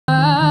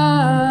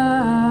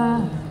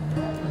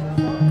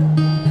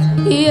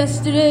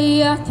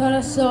Yesterday I thought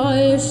I saw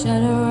your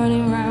shadow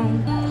running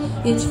round.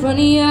 It's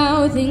funny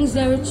how things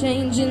never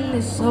change in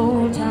this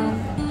old town.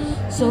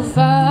 So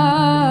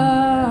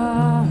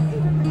far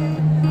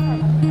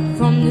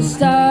from the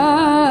stars.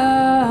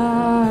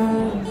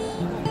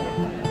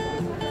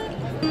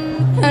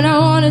 And I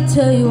wanna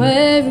tell you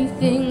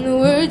everything, the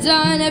words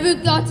I never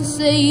got to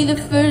say the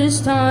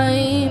first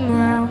time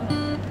around.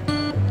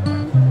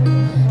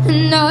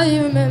 And I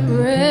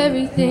remember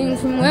everything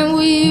from when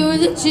we were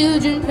the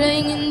children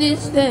playing in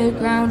this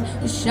fairground.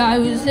 Wish I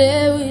was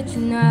there with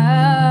you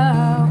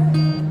now.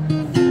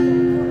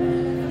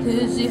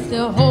 'Cause if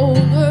the whole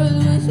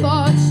world was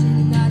watching,